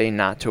people say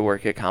not to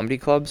work at comedy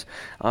clubs,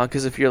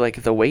 because if you're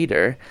like the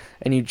waiter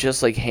and you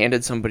just like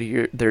handed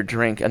somebody their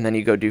drink and then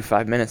you go do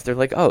 5 minutes, they're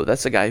like, oh,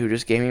 that's the guy who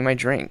just gave me my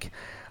drink.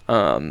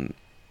 I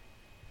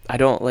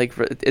don't like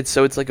it's,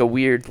 so it's like a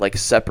weird like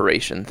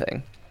separation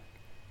thing.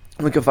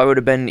 Like if I would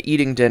have been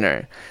eating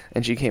dinner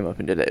and she came up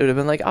and did it, it would have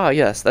been like, oh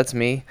yes, that's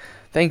me.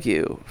 Thank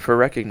you for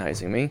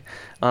recognizing me.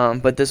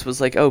 But this was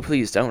like, oh,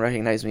 please don't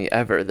recognize me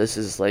ever. This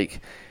is like,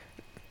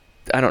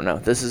 I don't know.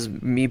 This is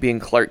me being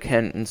Clark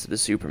Kent instead of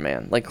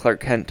Superman. Like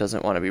Clark Kent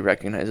doesn't want to be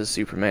recognized as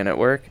Superman at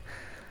work.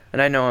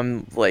 And I know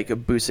I'm like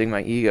boosting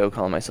my ego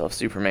calling myself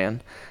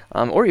Superman.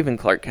 Or even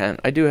Clark Kent.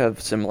 I do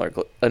have similar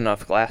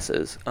enough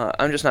glasses.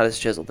 I'm just not as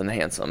chiseled and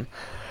handsome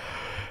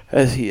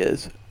as he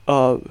is.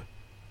 But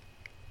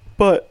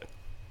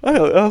I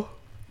don't know.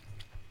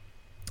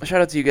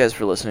 Shout out to you guys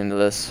for listening to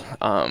this.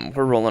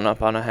 We're rolling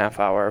up on a half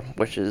hour,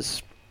 which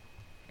is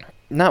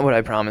not what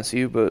I promise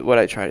you, but what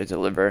I try to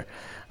deliver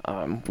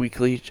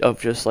weekly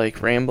of just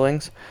like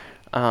ramblings.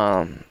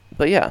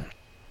 But yeah,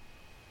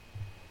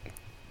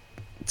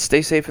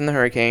 stay safe in the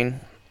hurricane.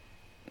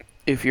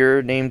 If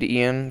you're named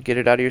Ian, get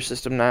it out of your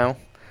system now,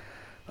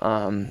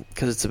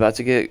 because it's about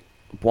to get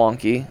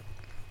wonky.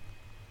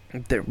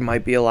 There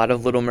might be a lot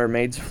of Little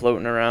Mermaids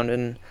floating around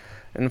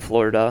in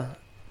Florida.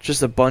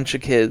 Just a bunch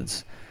of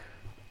kids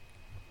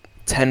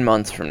 10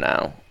 months from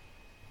now.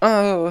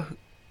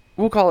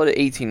 We'll call it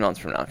 18 months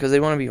from now, because they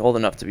want to be old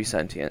enough to be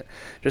sentient.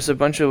 Just a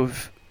bunch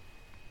of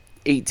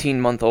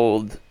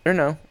 18-month-old, or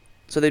no,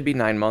 so they'd be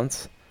 9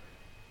 months.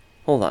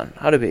 Hold on,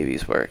 how do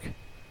babies work?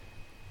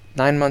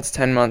 9 months,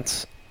 10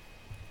 months.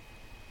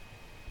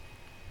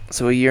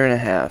 So a year and a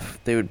half,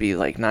 they would be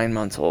like 9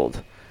 months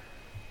old.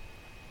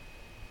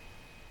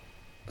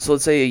 So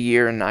let's say a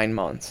year and 9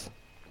 months.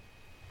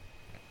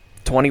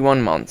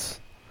 21 months,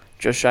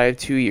 just shy of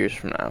 2 years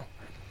from now.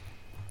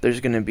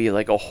 There's going to be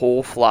like a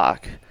whole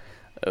flock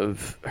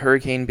of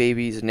hurricane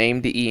babies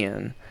named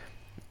Ian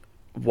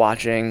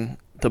watching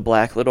The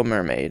Black Little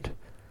Mermaid.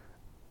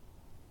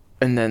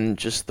 And then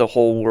just the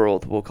whole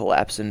world will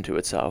collapse into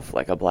itself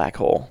like a black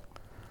hole.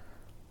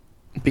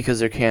 Because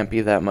there can't be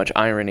that much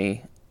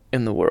irony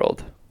in the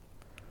world.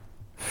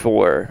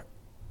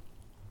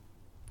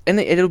 And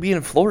it'll be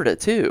in Florida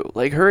too.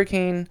 Like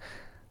Hurricane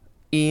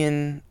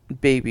Ian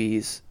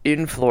babies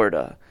in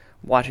Florida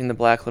watching The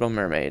Black Little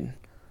Mermaid.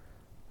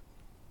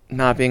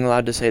 Not being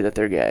allowed to say that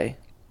they're gay.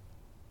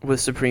 With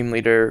Supreme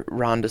Leader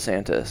Ron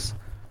DeSantis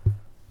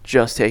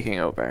just taking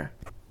over.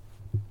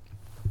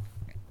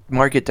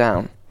 Mark it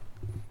down.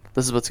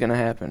 This is what's going to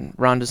happen.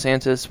 Ron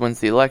DeSantis wins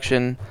the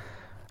election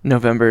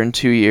November in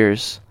 2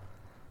 years.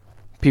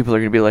 People are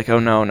going to be like, oh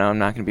no, I'm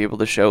not going to be able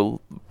to show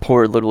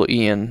poor little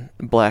Ian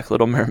Black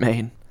Little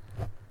Mermaid.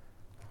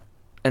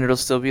 And it'll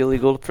still be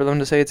illegal for them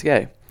to say it's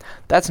gay.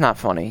 That's not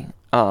funny,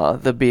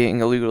 the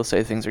being illegal to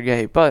say things are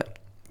gay, but,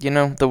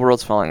 the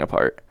world's falling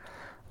apart.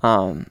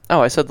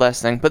 I said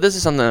last thing, but this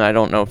is something that I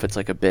don't know if it's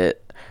like a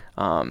bit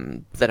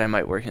that I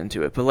might work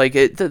into it. But like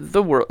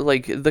the world,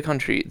 like the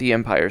country, the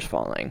empire's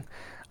falling,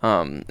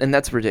 and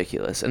that's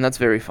ridiculous, and that's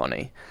very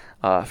funny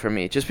for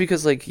me. Just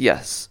because, like,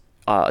 yes,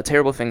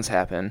 terrible things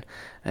happen,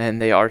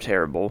 and they are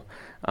terrible,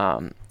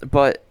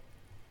 but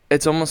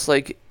it's almost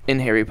like in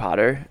Harry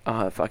Potter,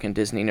 fucking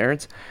Disney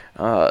nerds,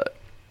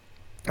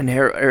 and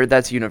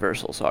that's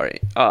Universal. Sorry,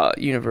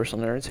 Universal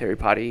nerds, Harry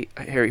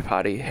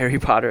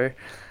Potter.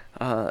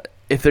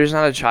 If there's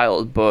not a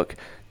child book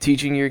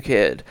teaching your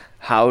kid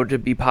how to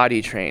be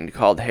potty trained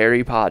called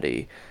Harry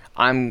Potty,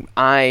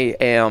 I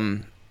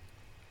am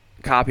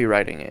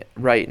copywriting it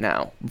right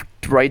now.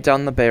 Right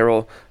down the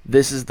barrel.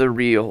 This is the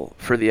reel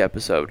for the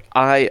episode.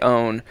 I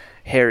own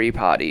Harry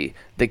Potty,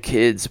 the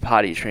kids'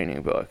 potty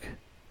training book.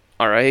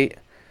 Alright?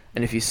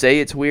 And if you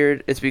say it's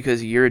weird, it's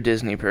because you're a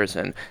Disney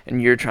person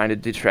and you're trying to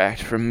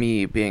detract from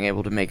me being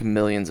able to make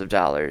millions of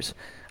dollars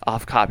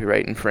off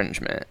copyright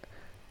infringement.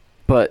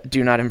 But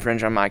do not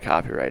infringe on my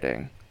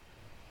copywriting.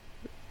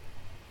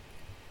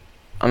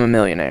 I'm a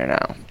millionaire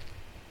now.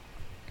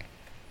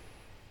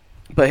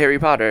 But Harry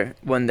Potter,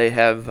 when they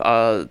have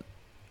not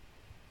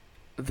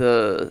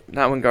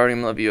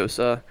Wingardium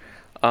Leviosa,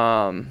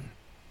 I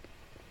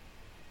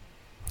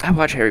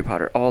watch Harry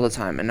Potter all the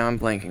time, and now I'm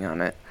blanking on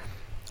it.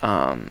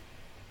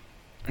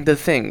 The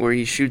thing where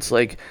he shoots,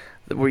 like,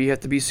 where you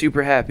have to be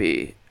super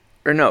happy.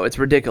 Or no, it's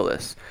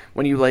ridiculous.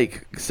 When you,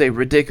 like, say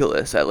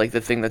ridiculous at, like,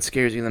 the thing that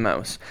scares you the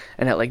most,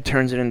 and it, like,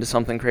 turns it into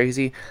something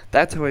crazy,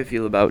 that's how I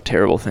feel about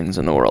terrible things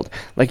in the world.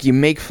 Like, you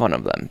make fun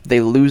of them. They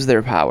lose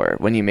their power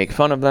when you make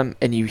fun of them,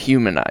 and you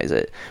humanize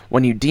it.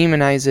 When you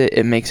demonize it,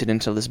 it makes it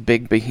into this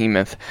big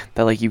behemoth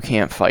that, like, you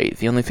can't fight.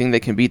 The only thing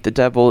that can beat the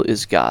devil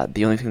is God.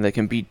 The only thing that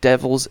can beat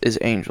devils is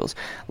angels.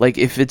 Like,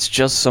 if it's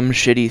just some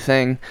shitty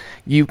thing,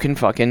 you can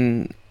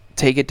fucking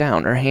take it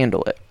down or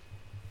handle it.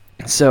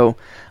 So,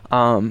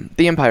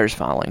 the empire's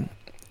falling,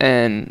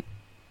 and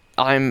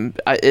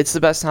it's the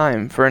best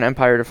time for an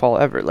empire to fall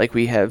ever. Like,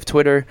 we have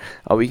Twitter,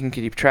 we can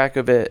keep track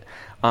of it.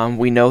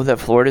 We know that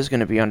Florida is going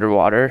to be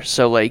underwater,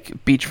 so,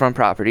 like, beachfront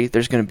property,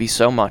 there's going to be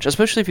so much,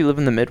 especially if you live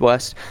in the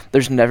Midwest.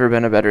 There's never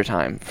been a better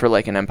time for,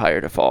 like, an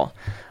empire to fall,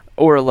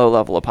 or a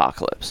low-level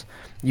apocalypse.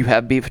 You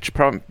have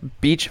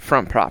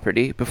beachfront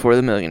property before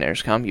the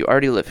millionaires come. You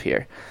already live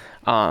here.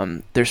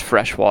 There's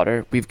fresh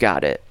water. We've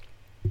got it.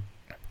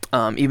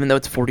 Even though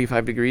it's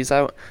 45 degrees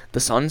out, the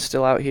sun's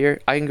still out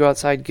here. I can go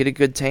outside, get a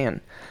good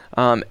tan.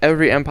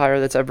 Every empire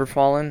that's ever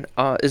fallen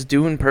is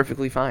doing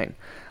perfectly fine.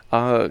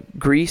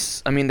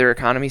 Greece, I mean, their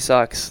economy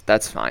sucks.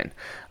 That's fine.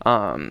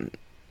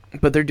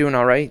 But they're doing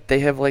all right.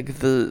 They have, like,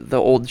 the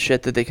old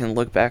shit that they can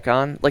look back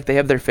on. Like, they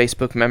have their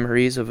Facebook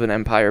memories of an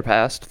empire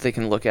past. They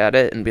can look at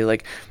it and be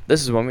like,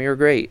 this is when we were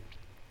great.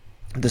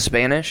 The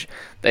Spanish,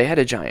 they had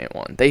a giant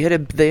one. They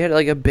had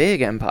like a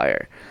big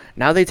empire.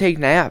 Now they take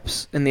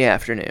naps in the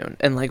afternoon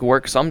and, like,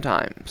 work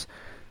sometimes.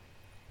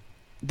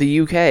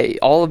 The UK,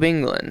 all of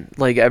England,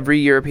 like every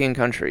European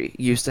country,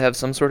 used to have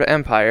some sort of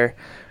empire.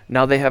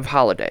 Now they have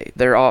holiday.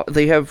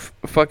 They have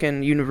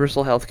fucking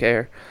universal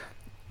healthcare.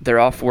 They're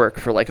off work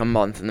for like a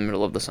month in the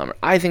middle of the summer.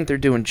 I think they're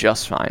doing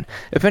just fine.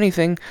 If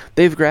anything,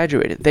 they've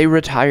graduated. They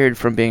retired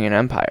from being an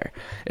empire.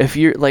 If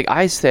you're, like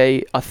I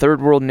say, a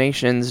third world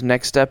nation's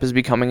next step is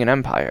becoming an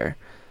empire.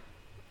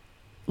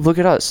 Look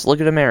at us. Look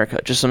at America.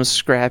 Just some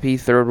scrappy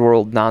third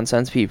world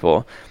nonsense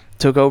people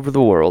took over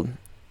the world,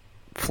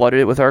 flooded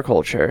it with our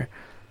culture.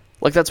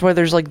 Like, that's why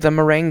there's, like, the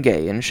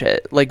merengue and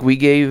shit. Like, we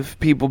gave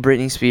people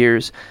Britney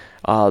Spears.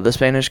 The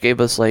Spanish gave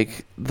us,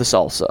 like, the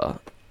salsa.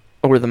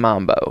 Or the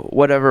mambo.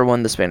 Whatever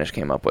one the Spanish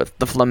came up with.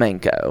 The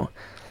flamenco.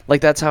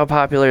 Like, that's how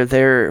popular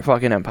their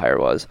fucking empire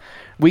was.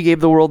 We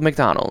gave the world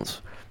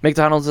McDonald's.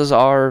 McDonald's is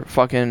our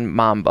fucking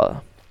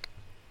Mambo.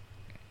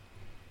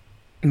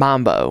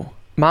 Mambo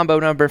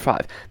number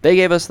 5. They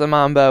gave us the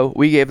Mambo.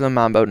 We gave them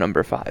Mambo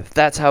number 5.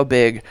 That's how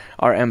big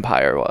our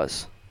empire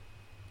was.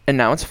 And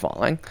now it's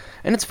falling.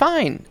 And it's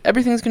fine.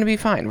 Everything's going to be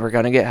fine. We're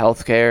going to get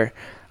healthcare.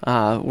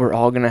 We're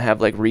all going to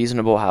have, like,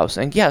 reasonable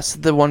housing. Yes,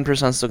 the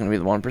 1% is still going to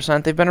be the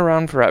 1%. They've been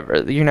around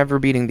forever. You're never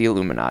beating the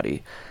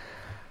Illuminati.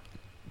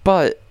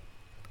 But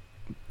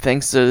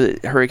thanks to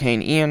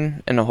Hurricane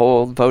Ian and a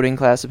whole voting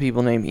class of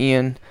people named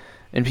Ian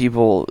and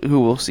people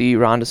who will see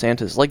Ron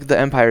DeSantis, like, the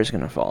empire's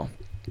going to fall.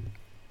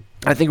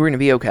 I think we're going to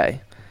be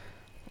okay.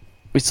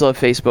 We still have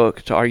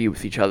Facebook to argue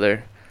with each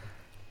other.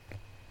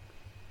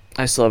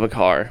 I still have a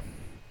car.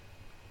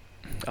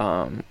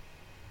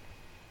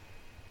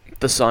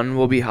 The sun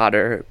will be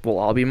hotter. We'll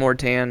all be more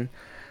tan.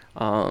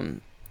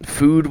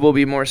 Food will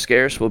be more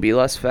scarce. We'll be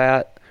less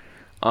fat.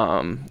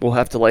 We'll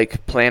have to,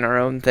 like, plan our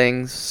own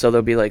things, so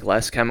there'll be, like,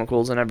 less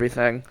chemicals and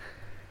everything.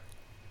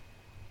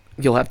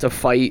 You'll have to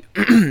fight,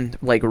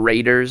 like,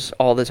 raiders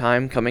all the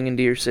time coming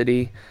into your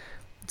city.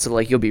 So,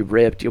 like, you'll be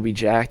ripped, you'll be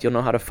jacked, you'll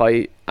know how to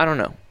fight. I don't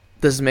know.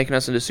 This is making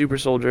us into super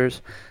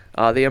soldiers.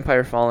 The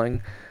empire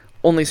falling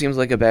only seems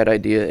like a bad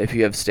idea if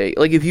you have stake.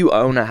 Like, if you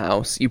own a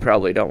house, you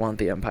probably don't want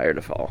the empire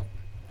to fall.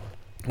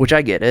 Which,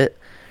 I get it.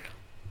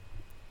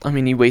 I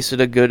mean, you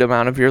wasted a good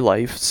amount of your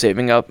life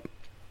saving up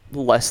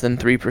less than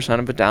 3%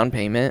 of a down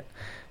payment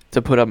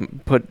to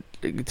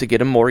to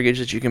get a mortgage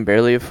that you can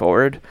barely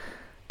afford.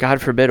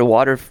 God forbid a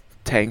water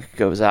tank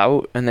goes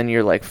out, and then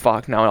you're like,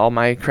 fuck, now all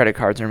my credit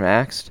cards are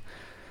maxed.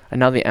 And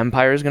now the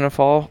empire is going to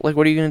fall? Like,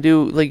 what are you going to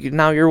do? Like,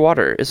 now your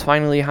water is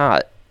finally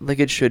hot. Like,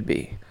 it should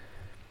be.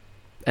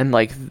 And,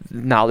 like,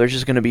 now there's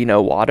just going to be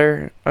no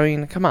water? I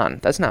mean, come on.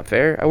 That's not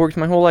fair. I worked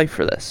my whole life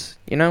for this,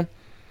 you know?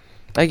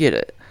 I get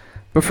it.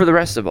 But for the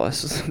rest of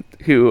us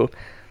who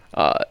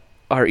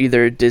are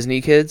either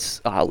Disney kids,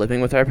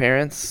 living with our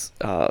parents,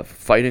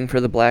 fighting for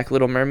the Black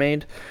Little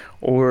Mermaid,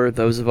 or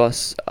those of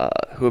us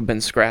who have been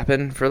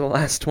scrapping for the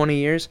last 20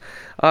 years,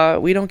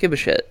 we don't give a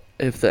shit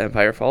if the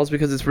empire falls,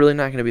 because it's really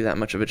not going to be that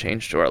much of a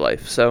change to our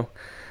life. So,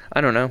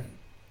 I don't know.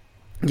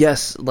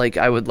 Yes, like,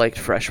 I would like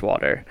fresh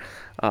water.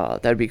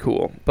 That'd be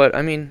cool. But,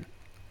 I mean,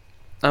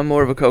 I'm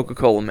more of a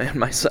Coca-Cola man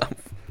myself.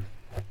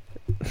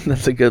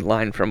 That's a good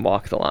line from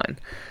Walk the Line.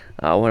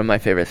 One of my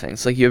favorite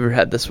things. Like, you ever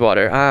had this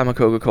water? I'm a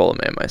Coca-Cola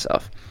man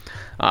myself.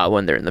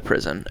 When they're in the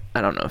prison.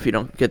 I don't know if you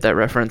don't get that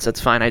reference. That's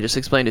fine. I just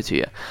explained it to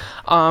you.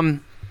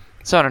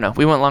 So, I don't know.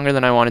 We went longer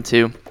than I wanted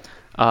to.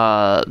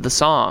 The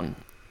song,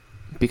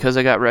 because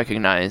I got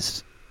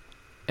recognized,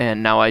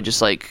 and now I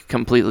just, like,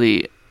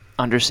 completely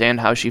understand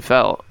how she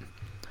felt.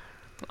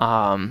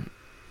 We're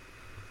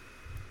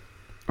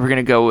going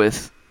to go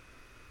with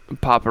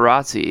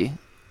Paparazzi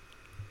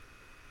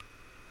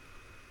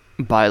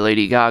by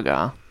Lady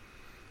Gaga.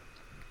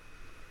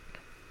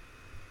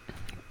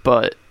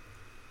 But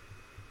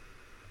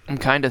I'm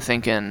kind of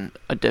thinking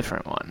a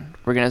different one.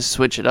 We're going to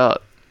switch it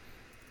up.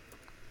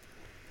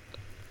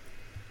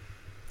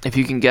 If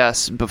you can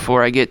guess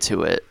before I get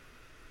to it,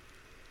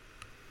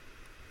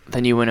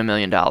 then you win $1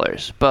 million.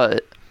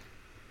 But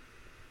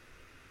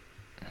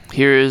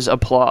here's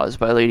Applause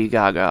by Lady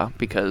Gaga,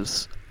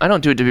 because I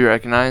don't do it to be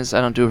recognized.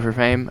 I don't do it for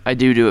fame. I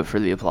do it for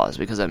the applause,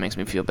 because that makes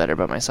me feel better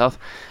about myself.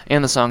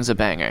 And the song's a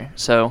banger.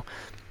 So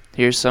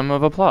here's some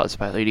of Applause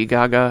by Lady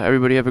Gaga.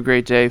 Everybody have a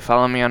great day.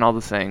 Follow me on all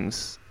the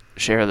things.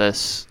 Share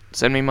this.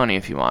 Send me money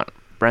if you want.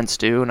 Brent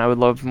Stew, and I would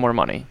love more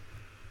money.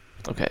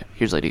 Okay,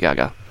 here's Lady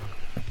Gaga.